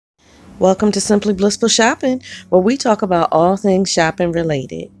Welcome to Simply Blissful Shopping, where we talk about all things shopping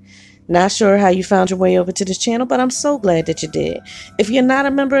related. Not sure how you found your way over to this channel, but I'm so glad that you did. If you're not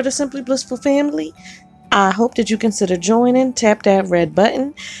a member of the Simply Blissful family, I hope that you consider joining. Tap that red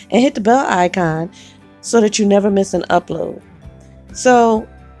button and hit the bell icon so that you never miss an upload. So,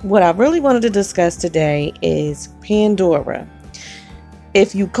 what I really wanted to discuss today is Pandora.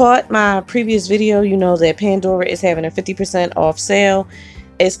 If you caught my previous video, you know that Pandora is having a 50% off sale.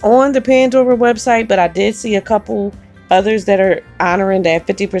 It's on the Pandora website, but I did see a couple others that are honoring that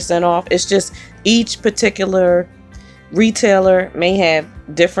 50% off. It's just each particular retailer may have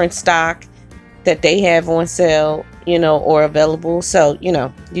different stock that they have on sale, or available. So,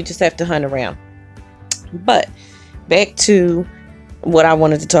 you just have to hunt around. But back to what I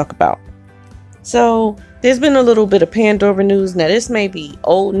wanted to talk about. So there's been a little bit of Pandora news. Now, this may be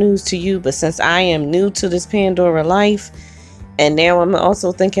old news to you, but since I am new to this Pandora life, and now I'm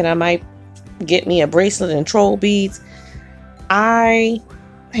also thinking I might get me a bracelet and troll beads, I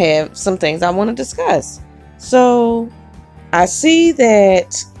have some things I want to discuss. So I see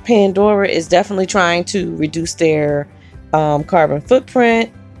that Pandora is definitely trying to reduce their carbon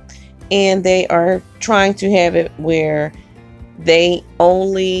footprint, and they are trying to have it where they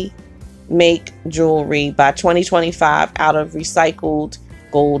only make jewelry by 2025 out of recycled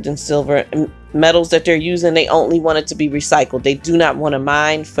gold and silver metals that they're using. They only want it to be recycled. They do not want to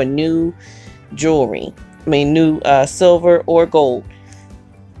mine for new jewelry. New silver or gold.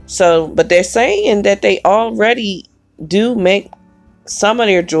 So, but they're saying that they already do make some of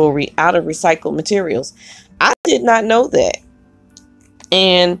their jewelry out of recycled materials. I did not know that.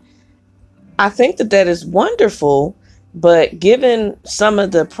 And I think that that is wonderful. But given some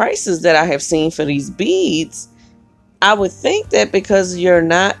of the prices that I have seen for these beads, I would think that because you're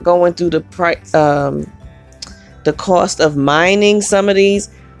not going through the price, the cost of mining some of these,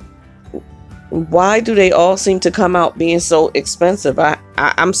 why do they all seem to come out being so expensive?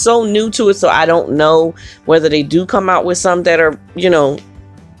 I'm so new to it, so I don't know whether they do come out with some that are,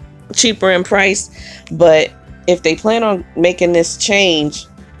 cheaper in price. But if they plan on making this change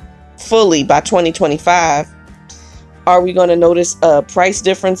fully by 2025, are we going to notice a price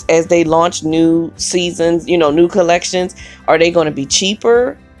difference as they launch new seasons, new collections? Are they going to be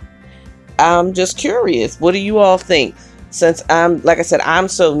cheaper? I'm just curious. What do you all think? Since like I said, I'm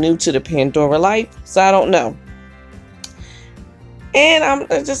so new to the Pandora life, so I don't know. And I'm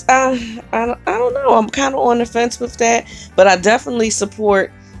just, I don't know. I'm kind of on the fence with that, but I definitely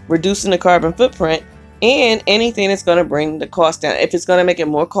support reducing the carbon footprint and anything that's going to bring the cost down. If it's going to make it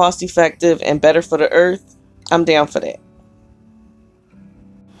more cost effective and better for the earth, I'm down for that.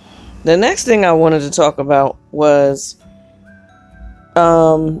 The next thing I wanted to talk about was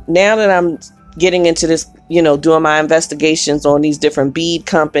now that I'm getting into this, doing my investigations on these different bead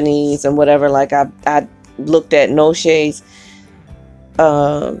companies and whatever. Like I looked at Noche's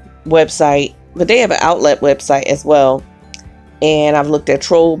website, but they have an outlet website as well. And I've looked at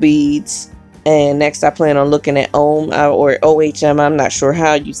Troll Beads, and next I plan on looking at Ohm or OHM. I'm not sure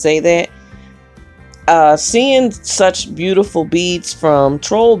how you say that. Seeing such beautiful beads from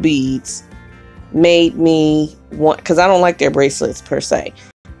Troll Beads made me want, because I don't like their bracelets per se,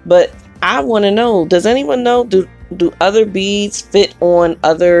 but I want to know, does anyone know, do other beads fit on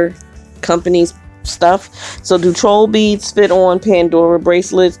other companies' stuff? So do Troll Beads fit on Pandora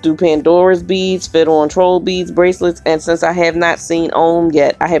bracelets? Do Pandora's beads fit on Troll Beads bracelets? And since I have not seen Ohm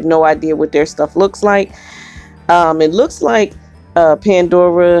yet, I have no idea what their stuff looks like. It looks like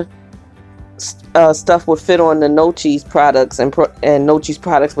Pandora stuff would fit on the Noche's products, and Noche's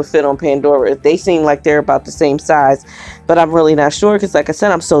products would fit on Pandora. They seem like they're about the same size, but I'm really not sure because, like I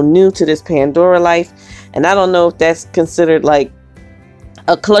said, I'm so new to this Pandora life, and I don't know if that's considered like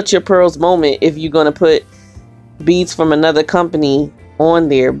a clutch your pearls moment if you're going to put beads from another company on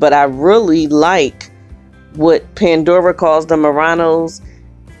there. But I really like what Pandora calls the Muranos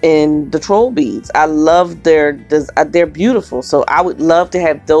and the Troll Beads. I love they're beautiful, so I would love to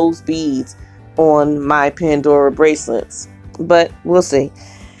have those beads on my Pandora bracelets, but we'll see.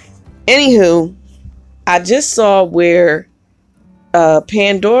 Anywho, I just saw where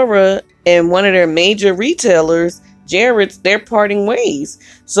Pandora and one of their major retailers, Jared's, they're parting ways.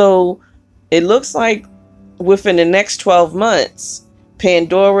 So it looks like within the next 12 months,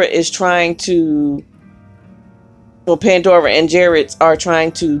 Pandora is trying to, well, Pandora and Jared's are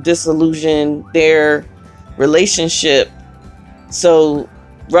trying to disillusion their relationship. So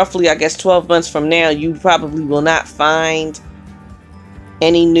roughly, I guess 12 months from now, you probably will not find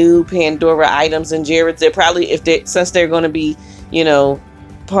any new Pandora items in Jared's. They're probably, since they're going to be,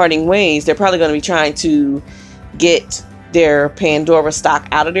 parting ways, they're probably going to be trying to get their Pandora stock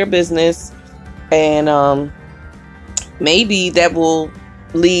out of their business, and maybe that will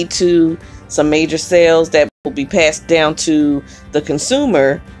lead to some major sales that will be passed down to the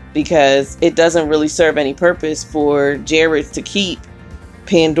consumer, because it doesn't really serve any purpose for Jared's to keep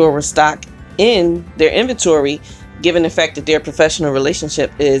Pandora stock in their inventory, given the fact that their professional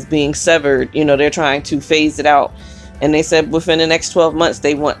relationship is being severed. You know, they're trying to phase it out, and they said within the next 12 months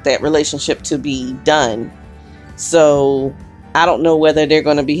they want that relationship to be done. So I don't know whether they're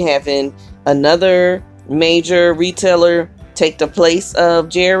going to be having another major retailer take the place of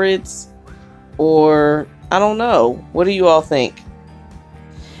Jared's, or I don't know. What do you all think?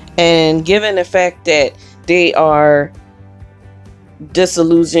 And given the fact that they are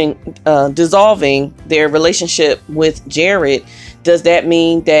dissolving their relationship with Jared, does that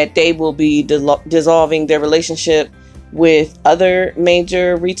mean that they will be dissolving their relationship with other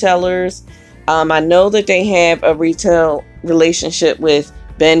major retailers? I know that they have a retail relationship with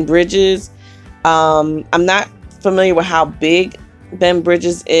Ben Bridges. I'm not familiar with how big Ben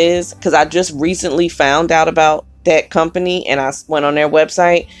Bridges is, because I just recently found out about that company and I went on their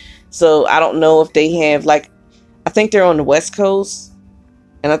website. So I don't know if they have, like, I think they're on the West Coast,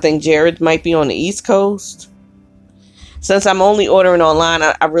 and I think Jared might be on the East Coast. Since I'm only ordering online,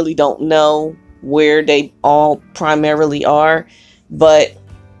 I really don't know where they all primarily are, but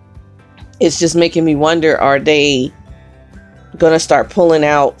it's just making me wonder, are they going to start pulling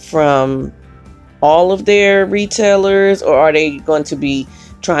out from all of their retailers, or are they going to be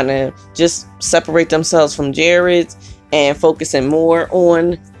trying to just separate themselves from Jared's and focusing more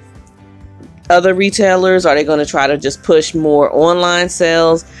on other retailers? Are they going to try to just push more online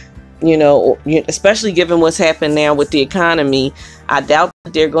sales? You know, especially given what's happened now with the economy, I doubt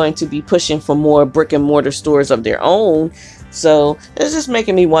that they're going to be pushing for more brick and mortar stores of their own. So it's just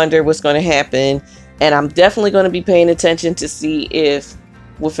making me wonder what's going to happen. And I'm definitely going to be paying attention to see if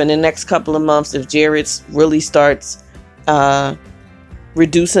within the next couple of months, if Jared's really starts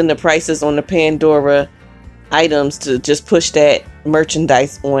reducing the prices on the Pandora items to just push that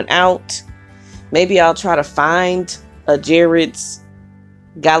merchandise on out. Maybe I'll try to find a Jared's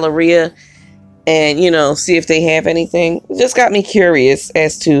Galleria and, you know, see if they have anything. It just got me curious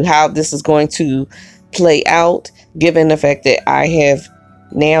as to how this is going to play out, given the fact that I have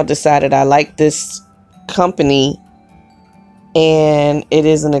now decided I like this company, and it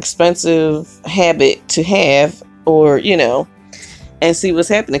is an expensive habit to have, or, you know, and see what's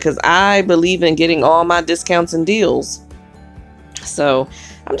happening, because I believe in getting all my discounts and deals. So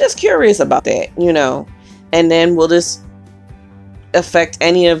I'm just curious about that, you know. And then will this affect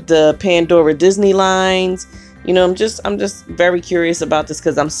any of the Pandora Disney lines? You know, I'm just very curious about this,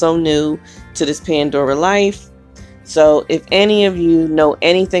 because I'm so new to this Pandora life. So if any of you know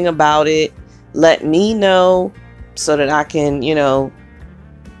anything about it, let me know, so that I can, you know,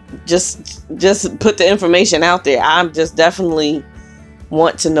 just put the information out there. I'm just definitely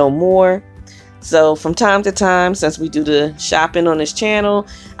want to know more. So from time to time, since we do the shopping on this channel,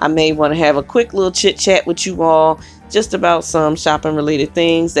 I may want to have a quick little chit chat with you all, just about some shopping related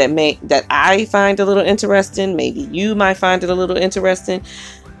things that I find a little interesting. Maybe you might find it a little interesting.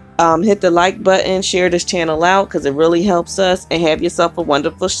 Hit the like button, share this channel out, because it really helps us, and have yourself a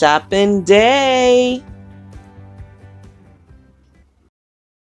wonderful shopping day.